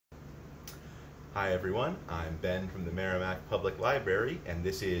Hi everyone, I'm Ben from the Merrimack Public Library, and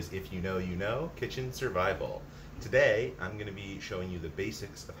this is If You Know, You Know, Kitchen Survival. Today, I'm going to be showing you the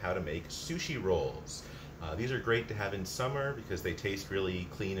basics of how to make sushi rolls. These are great to have in summer because they taste really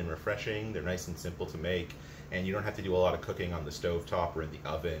clean and refreshing. They're nice and simple to make, and you don't have to do a lot of cooking on the stovetop or in the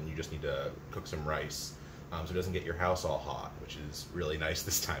oven. You just need to cook some rice so it doesn't get your house all hot, which is really nice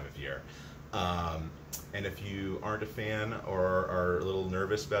this time of year. And if you aren't a fan or are a little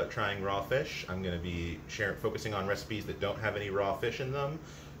nervous about trying raw fish, I'm going to be focusing on recipes that don't have any raw fish in them.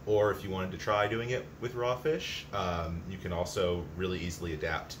 Or if you wanted to try doing it with raw fish, you can also really easily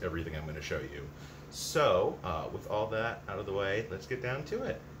adapt everything I'm going to show you. So, with all that out of the way, let's get down to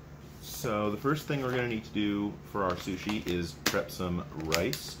it. So the first thing we're going to need to do for our sushi is prep some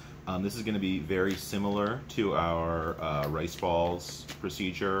rice. This is going to be very similar to our rice balls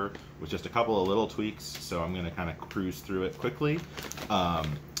procedure with just a couple of little tweaks, so I'm going to kind of cruise through it quickly.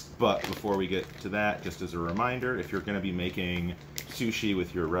 But before we get to that, just as a reminder, if you're going to be making sushi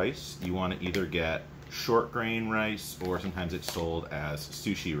with your rice, you want to either get short grain rice or sometimes it's sold as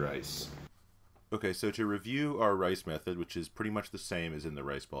sushi rice. Okay, so to review our rice method, which is pretty much the same as in the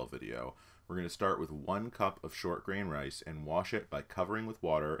rice ball video, we're going to start with 1 cup of short grain rice and wash it by covering with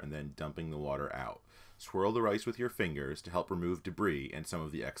water and then dumping the water out. Swirl the rice with your fingers to help remove debris and some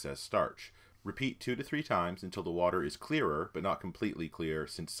of the excess starch. Repeat 2 to 3 times until the water is clearer, but not completely clear,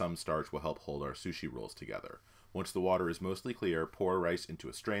 since some starch will help hold our sushi rolls together. Once the water is mostly clear, pour rice into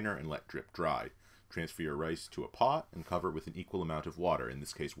a strainer and let drip dry. Transfer your rice to a pot and cover it with an equal amount of water, in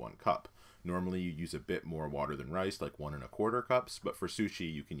this case 1 cup. Normally you use a bit more water than rice, like 1 1/4 cups, but for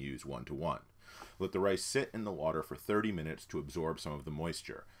sushi you can use 1 to 1. Let the rice sit in the water for 30 minutes to absorb some of the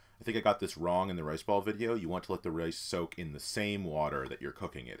moisture. I think I got this wrong in the rice ball video. You want to let the rice soak in the same water that you're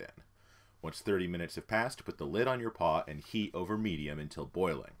cooking it in. Once 30 minutes have passed, put the lid on your pot and heat over medium until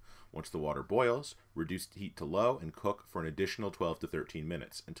boiling. Once the water boils, reduce the heat to low and cook for an additional 12 to 13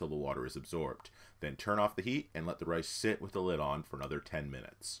 minutes until the water is absorbed. Then turn off the heat and let the rice sit with the lid on for another 10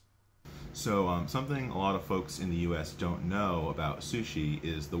 minutes. So something a lot of folks in the US don't know about sushi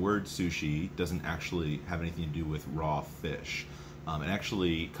is the word sushi doesn't actually have anything to do with raw fish. It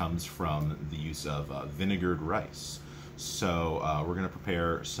actually comes from the use of vinegared rice. So we're going to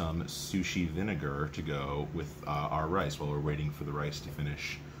prepare some sushi vinegar to go with our rice while we're waiting for the rice to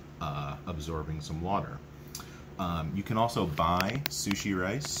finish absorbing some water. You can also buy sushi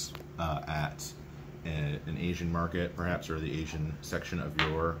rice at an Asian market, perhaps, or the Asian section of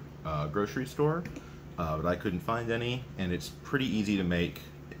your grocery store, but I couldn't find any, and it's pretty easy to make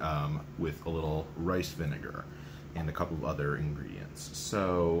with a little rice vinegar and a couple of other ingredients.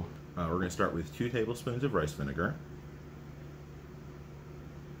 So we're going to start with 2 tablespoons of rice vinegar.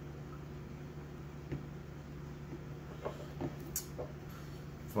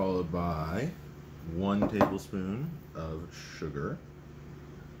 Followed by 1 tablespoon of sugar.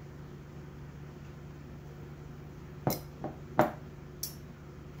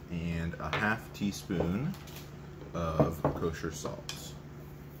 And a 1/2 teaspoon of kosher salt.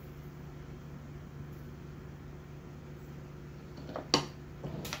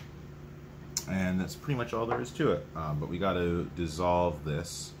 And that's pretty much all there is to it. But we got to dissolve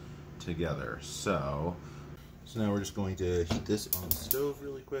this together. So now we're just going to heat this on the stove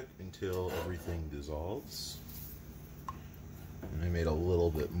really quick until everything dissolves. And I made a little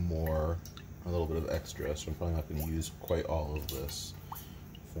bit of extra, so I'm probably not going to use quite all of this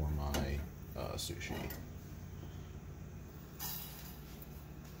for my sushi.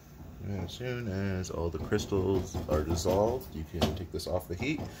 And as soon as all the crystals are dissolved, you can take this off the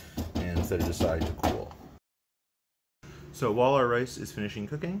heat and set it aside to cool. So while our rice is finishing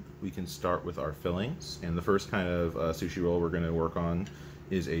cooking, we can start with our fillings. And the first kind of sushi roll we're going to work on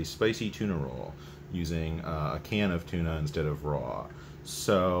is a spicy tuna roll using a can of tuna instead of raw.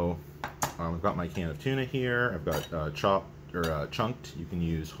 So I've got my can of tuna here. I've got chunked. You can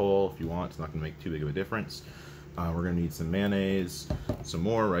use whole if you want. It's not going to make too big of a difference. We're going to need some mayonnaise, some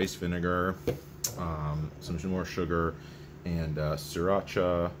more rice vinegar, some more sugar, and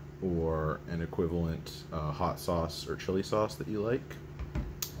Sriracha or an equivalent hot sauce or chili sauce that you like.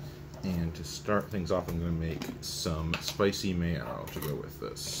 And to start things off, I'm going to make some spicy mayo to go with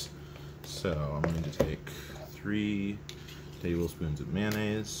this. So I'm going to take 3 tablespoons of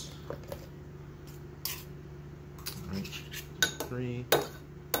mayonnaise. 3,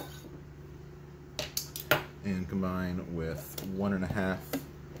 and combine with 1 1/2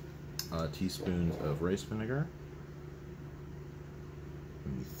 teaspoons of rice vinegar.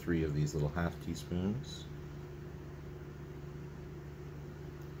 Maybe 3 of these little 1/2 teaspoons.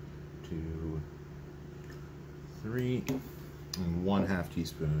 2, 3, and 1/2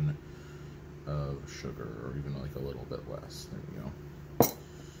 teaspoon of sugar, or even like a little bit less. There we go.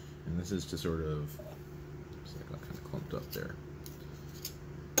 And this is to sort of, it's like kind of clumped up there.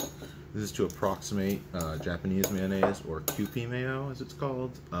 This is to approximate Japanese mayonnaise, or Kewpie mayo as it's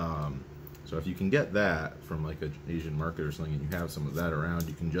called. So if you can get that from like an Asian market or something and you have some of that around,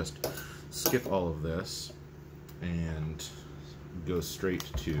 you can just skip all of this and go straight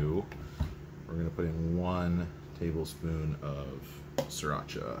to, we're going to put in 1 tablespoon of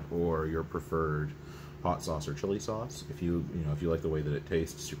Sriracha, or your preferred hot sauce or chili sauce. If you like the way that it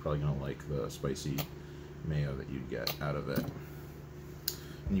tastes, you're probably going to like the spicy mayo that you'd get out of it.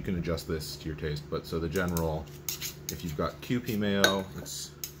 And you can adjust this to your taste, but so the general, if you've got Kewpie mayo,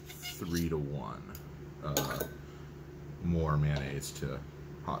 it's 3 to 1 more mayonnaise to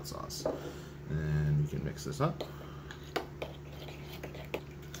hot sauce. And you can mix this up.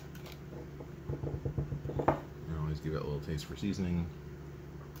 And always give it a little taste for seasoning.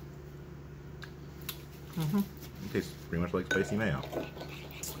 It tastes pretty much like spicy mayo.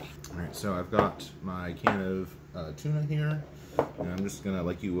 Alright, so I've got my can of tuna here, and I'm just gonna,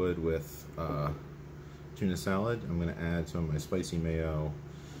 like you would with tuna salad, I'm gonna add some of my spicy mayo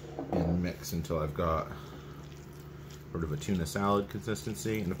and mix until I've got sort of a tuna salad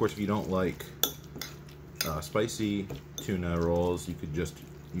consistency. And of course, if you don't like spicy tuna rolls, you could just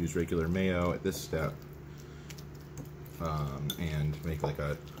use regular mayo at this step and make like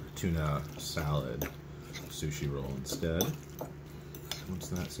a tuna salad sushi roll instead. Once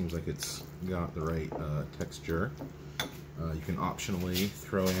that seems like it's got the right texture, you can optionally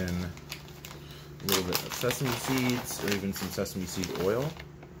throw in a little bit of sesame seeds, or even some sesame seed oil.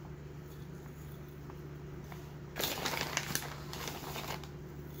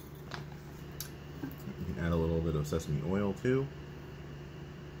 You can add a little bit of sesame oil too.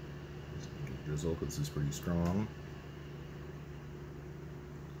 Drizzle, because this is pretty strong.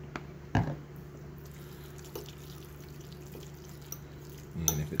 And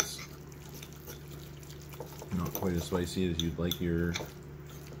if it's not quite as spicy as you'd like your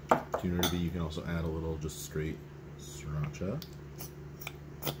tuna to be, you can also add a little just straight Sriracha,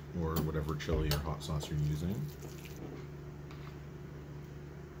 or whatever chili or hot sauce you're using.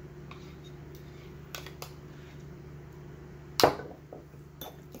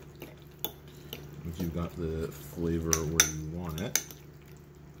 If you've got the flavor where you want it,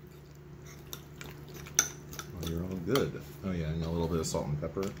 well, you're all good. Oh yeah, and a little bit of salt and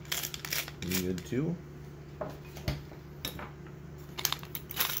pepper needed too.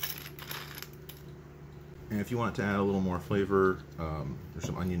 And if you want to add a little more flavor, or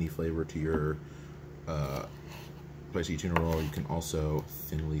some oniony flavor to your spicy tuna roll, you can also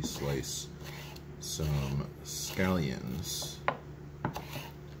thinly slice some scallions.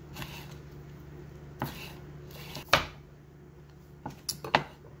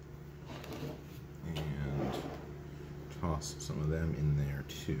 And toss some of them in there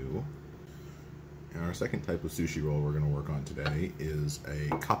too. And our second type of sushi roll we're going to work on today is a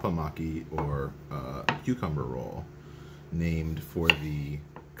kappamaki, or cucumber roll, named for the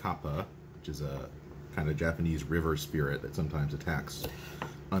kappa, which is a kind of Japanese river spirit that sometimes attacks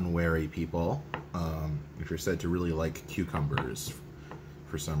unwary people, which are said to really like cucumbers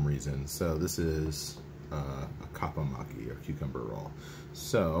for some reason. So this is a kappamaki, or cucumber roll.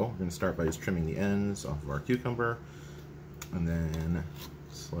 So we're going to start by just trimming the ends off of our cucumber, and then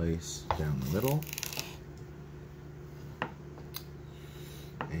slice down the middle,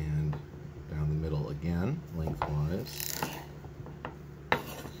 and down the middle again, lengthwise.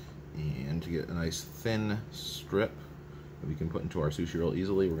 And to get a nice thin strip that we can put into our sushi roll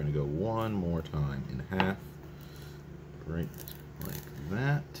easily, we're going to go one more time in half, right like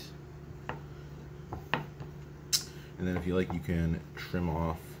that. And then if you like, you can trim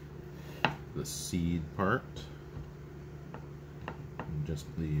off the seed part and just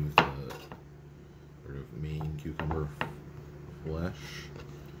leave the sort of main cucumber flesh.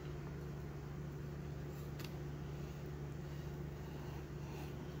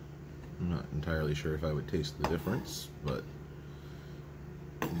 I'm not entirely sure if I would taste the difference, but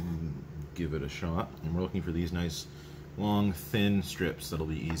give it a shot. And we're looking for these nice long thin strips that'll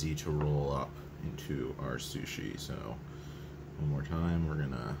be easy to roll up into our sushi. So one more time, we're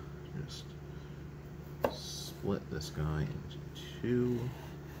gonna just split this guy into two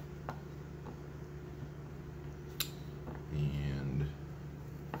and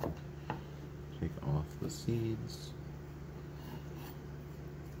take off the seeds.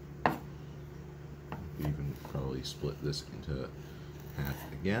 We can probably split this into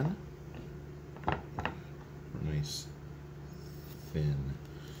half again. A nice thin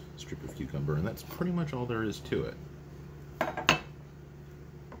strip of cucumber, and that's pretty much all there is to it.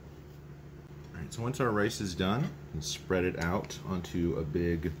 So once our rice is done, you can spread it out onto a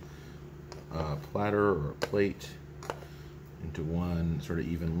big platter or a plate into one sort of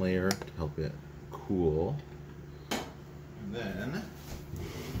even layer to help it cool. And then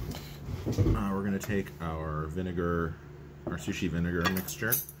we're going to take our vinegar, our sushi vinegar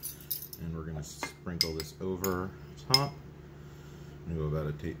mixture, and we're going to sprinkle this over top. I'm going to go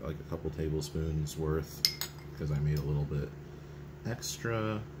about like a couple tablespoons worth because I made a little bit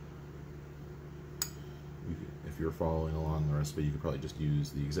extra. If you're following along the recipe, you could probably just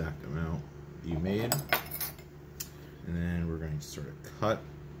use the exact amount you made. And then we're going to sort of cut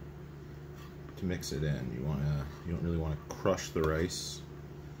to mix it in. You don't really want to crush the rice.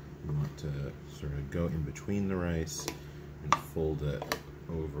 You want to sort of go in between the rice and fold it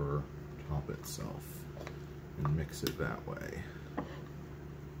over top itself and mix it that way.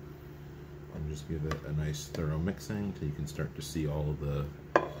 And just give it a nice thorough mixing until you can start to see all of the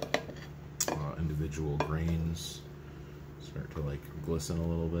individual grains start to like glisten a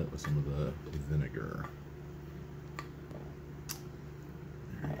little bit with some of the vinegar.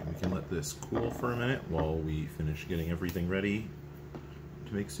 Alright, we can let this cool for a minute while we finish getting everything ready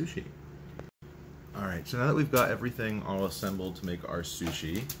to make sushi. Alright, so now that we've got everything all assembled to make our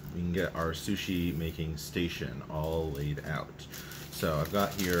sushi, we can get our sushi making station all laid out. So I've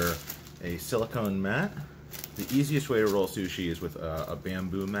got here a silicone mat. The easiest way to roll sushi is with a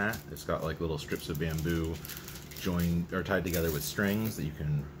bamboo mat. It's got like little strips of bamboo joined or tied together with strings that you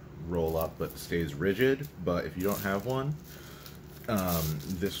can roll up but stays rigid. But if you don't have one,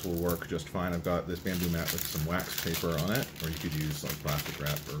 this will work just fine. I've got this bamboo mat with some wax paper on it, or you could use like plastic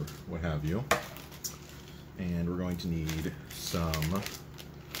wrap or what have you. And we're going to need some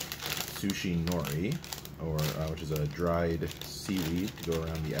sushi nori, or which is a dried seaweed to go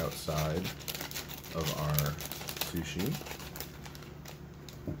around the outside of our sushi.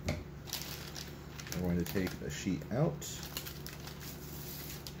 We're going to take the sheet out,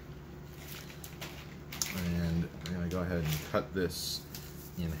 and I'm going to go ahead and cut this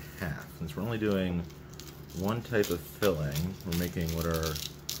in half. Since we're only doing one type of filling, we're making what are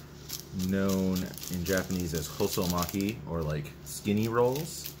known in Japanese as hosomaki, or like skinny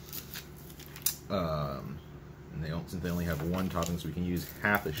rolls. And since they only have one topping, so we can use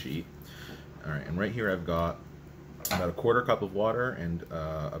half a sheet. Alright, and right here I've got about a quarter cup of water and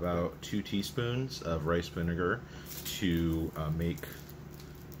about 2 teaspoons of rice vinegar to make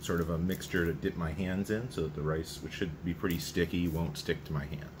sort of a mixture to dip my hands in so that the rice, which should be pretty sticky, won't stick to my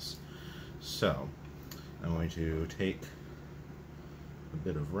hands. So, I'm going to take a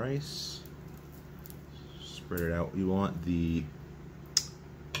bit of rice, spread it out. You want the,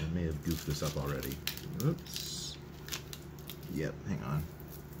 I may have goofed this up already. Oops. Yep, hang on.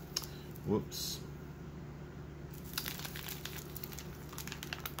 Whoops.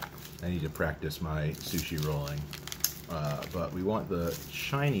 I need to practice my sushi rolling. But we want the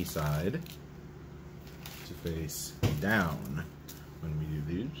shiny side to face down when we do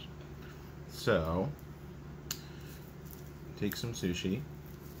these. So, take some sushi,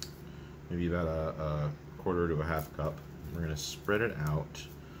 maybe about a quarter to a half cup. We're going to spread it out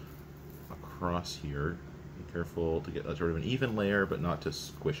across here. Be careful to get a sort of an even layer, but not to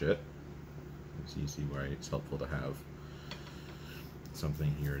squish it. So you see why it's helpful to have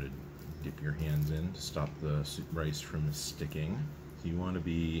something here to dip your hands in to stop the rice from sticking. So you want to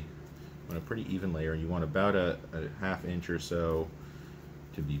be on a pretty even layer. You want about a ½ inch or so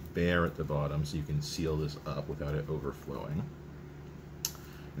to be bare at the bottom so you can seal this up without it overflowing.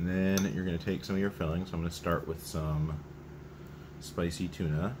 And then you're going to take some of your fillings. So I'm going to start with some spicy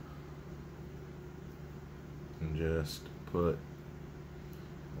tuna and just put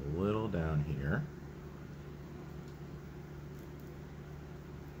a little down here.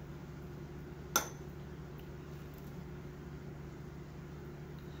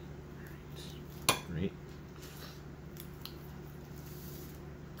 Great.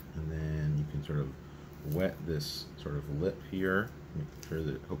 And then you can sort of wet this sort of lip here, make sure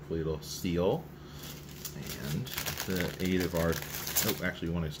that hopefully it'll seal. And with the aid of our, oh, actually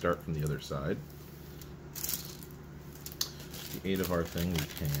you want to start from the other side. With the aid of our thing, we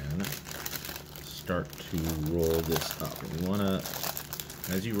can start to roll this up. And you want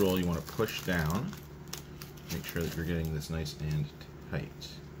to, as you roll, you want to push down, make sure that you're getting this nice and tight.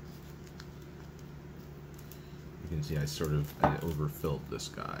 You can see I overfilled this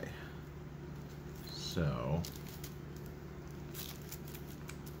guy. So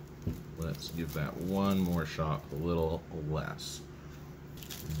let's give that one more shot, a little less.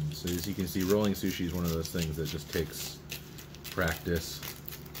 And so as you can see, rolling sushi is one of those things that just takes practice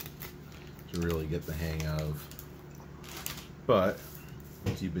to really get the hang of. But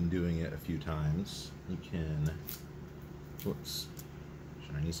once you've been doing it a few times, you can, whoops,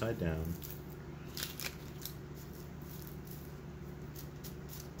 shiny side down.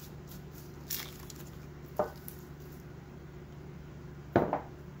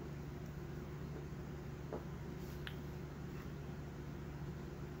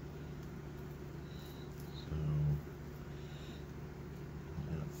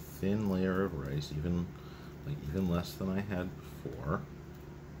 Thin layer of rice, even less than I had before.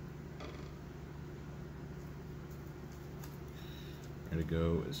 Try to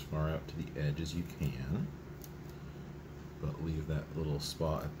go as far out to the edge as you can, but leave that little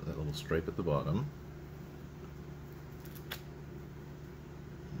spot, that little stripe at the bottom.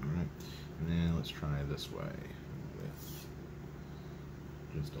 All right, and then let's try this way with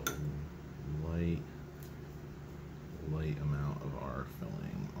just a light amount of our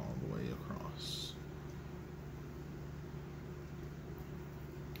filling all the way across.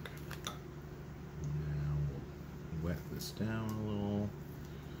 Now we'll wet this down a little,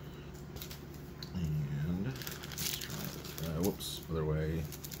 and let's try this. Whoops, other way.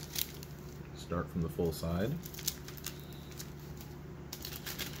 Start from the full side,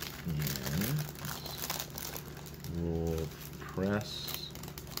 and roll, press,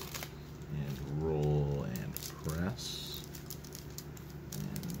 and roll and press.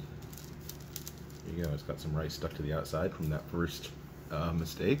 There you go, it's got some rice stuck to the outside from that first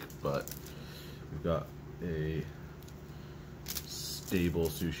mistake, but we've got a stable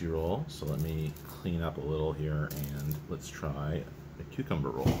sushi roll. So let me clean up a little here and let's try a cucumber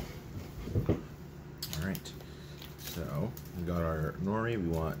roll. All right, so we got our nori. We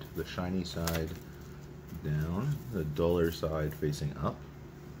want the shiny side down, the duller side facing up.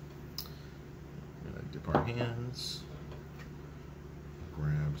 I'm gonna dip our hands.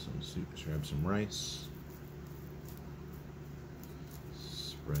 Grab some soup, grab some rice,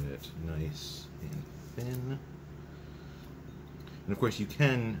 spread it nice and thin. And of course you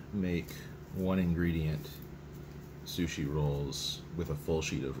can make one ingredient sushi rolls with a full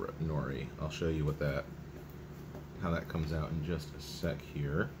sheet of nori. I'll show you how that comes out in just a sec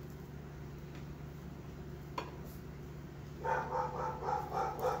here.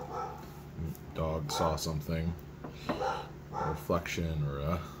 Dog saw something. Reflection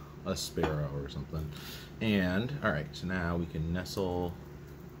or a sparrow or something. And all right, so now we can nestle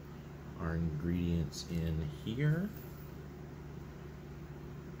our ingredients in here.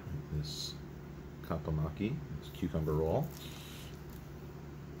 This kappamaki, this cucumber roll.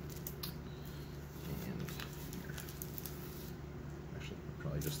 And here, actually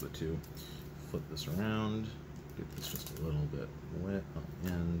probably just the two. Flip this around, get this just a little bit wet on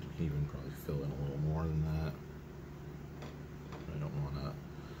the end. You can even probably fill in a little more than that. I don't want to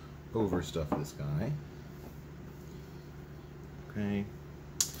overstuff this guy. Okay,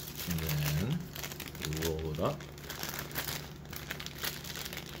 and then roll it up.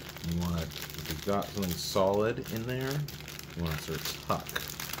 You want to, if you've got something solid in there, you want to sort of tuck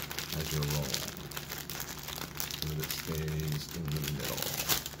as you're rolling so that it stays in the middle.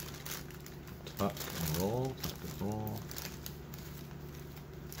 Tuck and roll, tuck and roll.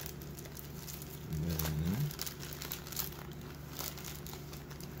 And then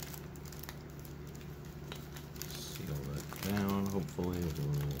seal that down, hopefully.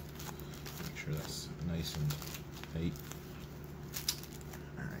 We'll make sure that's nice and tight.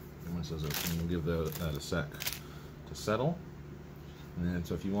 Alright, once those open, we'll give that a sec to settle. And then,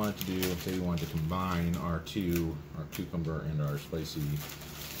 so if you wanted to do, say you wanted to combine our cucumber and our spicy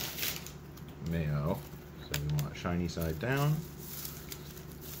mayo, so we want shiny side down.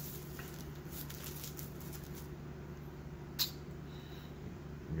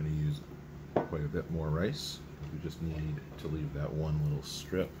 We're going to use quite a bit more rice. We just need to leave that one little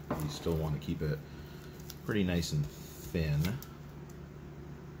strip. We still want to keep it pretty nice and thin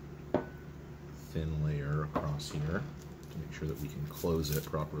layer across here to make sure that we can close it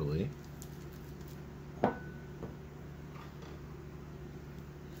properly.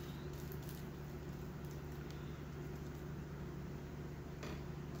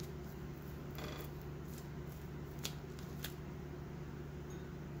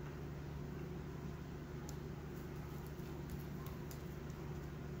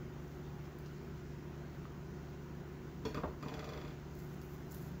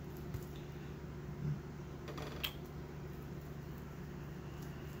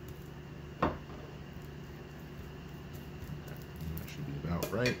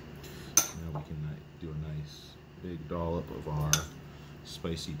 Right, now we can do a nice big dollop of our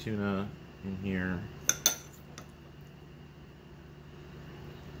spicy tuna in here.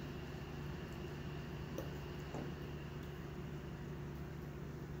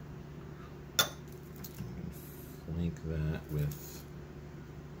 make that with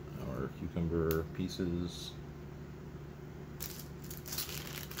our cucumber pieces.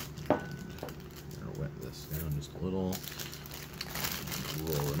 And we're going to wet this down just a little.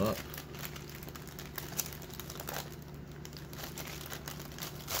 Roll it up.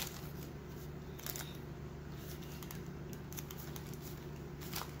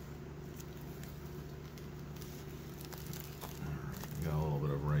 Got a little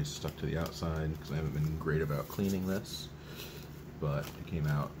bit of rice stuck to the outside because I haven't been great about cleaning this, but it came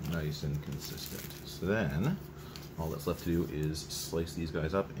out nice and consistent. So then all that's left to do is slice these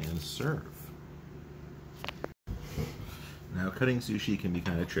guys up and serve. Now, cutting sushi can be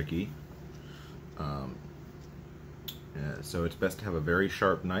kind of tricky, so it's best to have a very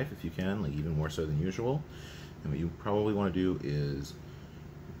sharp knife if you can, like even more so than usual. And what you probably want to do is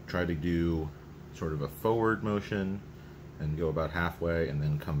try to do sort of a forward motion and go about halfway and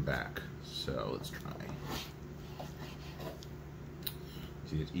then come back. So let's try.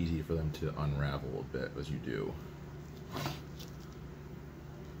 See, it's easy for them to unravel a bit as you do.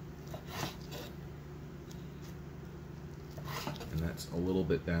 And that's a little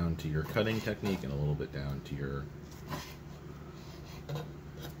bit down to your cutting technique and a little bit down to your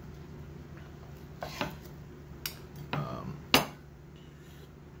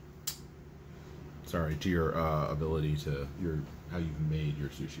ability to how you've made your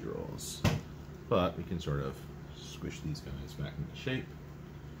sushi rolls. But we can sort of squish these guys back into shape.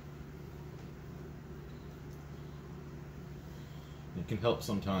 It can help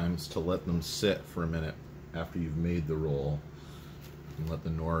sometimes to let them sit for a minute after you've made the roll and let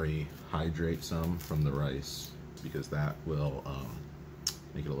the nori hydrate some from the rice, because that will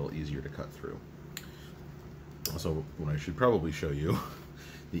make it a little easier to cut through. Also, what I should probably show you,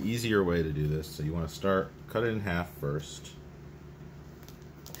 the easier way to do this, so you want to cut it in half first,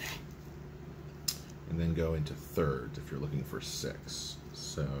 and then go into thirds if you're looking for 6.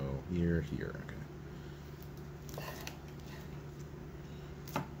 So here, okay.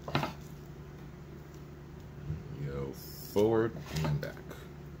 You go forward and then back.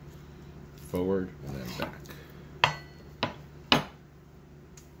 Forward and then back.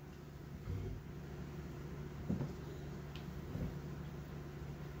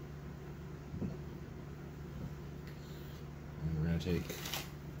 Take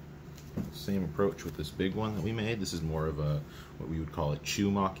the same approach with this big one that we made. This is more of a what we would call a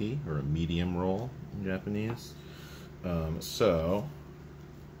chumaki, or a medium roll in Japanese. So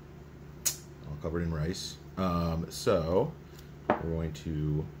all covered in rice. So we're going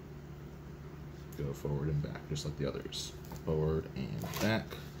to go forward and back just like the others. Forward and back,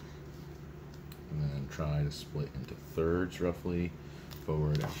 and then try to split into thirds roughly.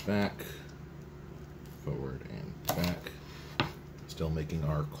 Forward and back, forward and back. Still making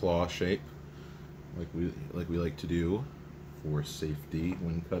our claw shape like we like to do for safety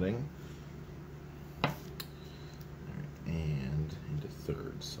when cutting. All right, and into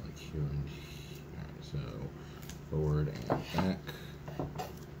thirds like here and here. All right, so forward and back,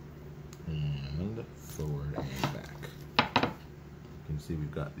 and forward and back. You can see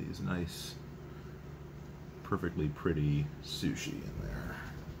we've got these nice, perfectly pretty sushi in there.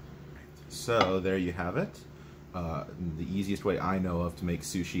 So there you have it. The easiest way I know of to make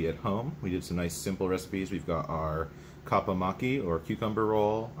sushi at home. We did some nice simple recipes. We've got our kappamaki, or cucumber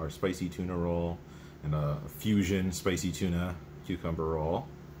roll, our spicy tuna roll, and a fusion spicy tuna cucumber roll.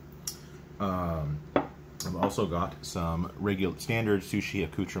 I've also got some regular standard sushi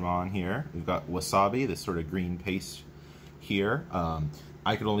accoutrement here. We've got wasabi, this sort of green paste here.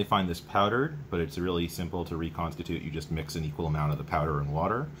 I could only find this powdered, but it's really simple to reconstitute. You just mix an equal amount of the powder and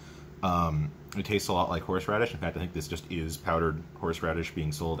water. It tastes a lot like horseradish. In fact, I think this just is powdered horseradish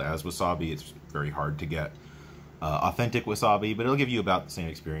being sold as wasabi. It's very hard to get authentic wasabi, but it'll give you about the same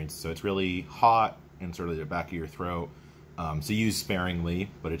experience. So it's really hot and sort of the back of your throat. So use sparingly,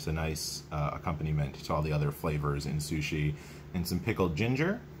 but it's a nice accompaniment to all the other flavors in sushi. And some pickled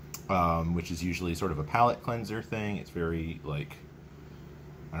ginger, which is usually sort of a palate cleanser thing. It's very, like,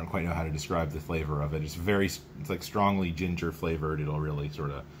 I don't quite know how to describe the flavor of it. It's like strongly ginger flavored. It'll really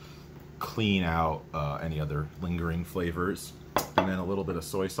sort of clean out any other lingering flavors. And then a little bit of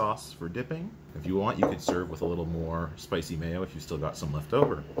soy sauce for dipping. If you want, you could serve with a little more spicy mayo if you still got some left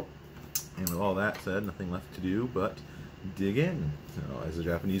over. And with all that said, nothing left to do but dig in. So, as the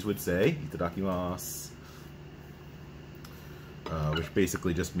Japanese would say, itadakimasu. Which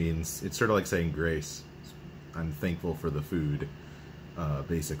basically just means, it's sort of like saying grace. I'm thankful for the food,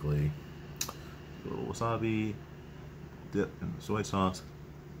 basically. A little wasabi, dip in the soy sauce.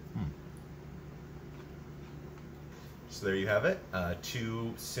 So there you have it.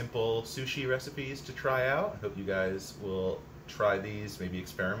 Two simple sushi recipes to try out. I hope you guys will try these, maybe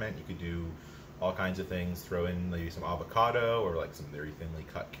experiment. You could do all kinds of things, throw in maybe some avocado or like some very thinly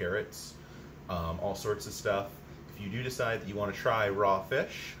cut carrots, all sorts of stuff. If you do decide that you want to try raw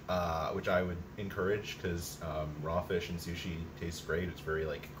fish, which I would encourage because raw fish and sushi tastes great. It's very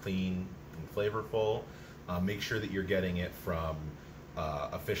like clean and flavorful. Make sure that you're getting it from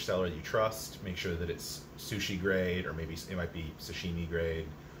a fish seller you trust. Make sure that it's sushi grade, or maybe it might be sashimi grade.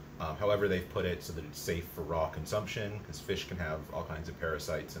 However they've put it so that it's safe for raw consumption, because fish can have all kinds of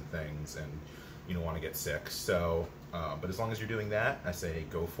parasites and things, and you don't want to get sick. So, but as long as you're doing that, I say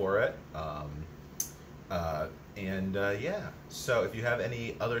go for it. Yeah, so if you have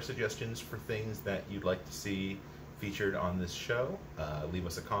any other suggestions for things that you'd like to see featured on this show, leave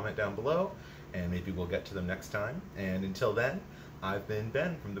us a comment down below, and maybe we'll get to them next time. And until then, I've been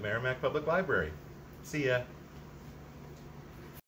Ben from the Merrimack Public Library. See ya!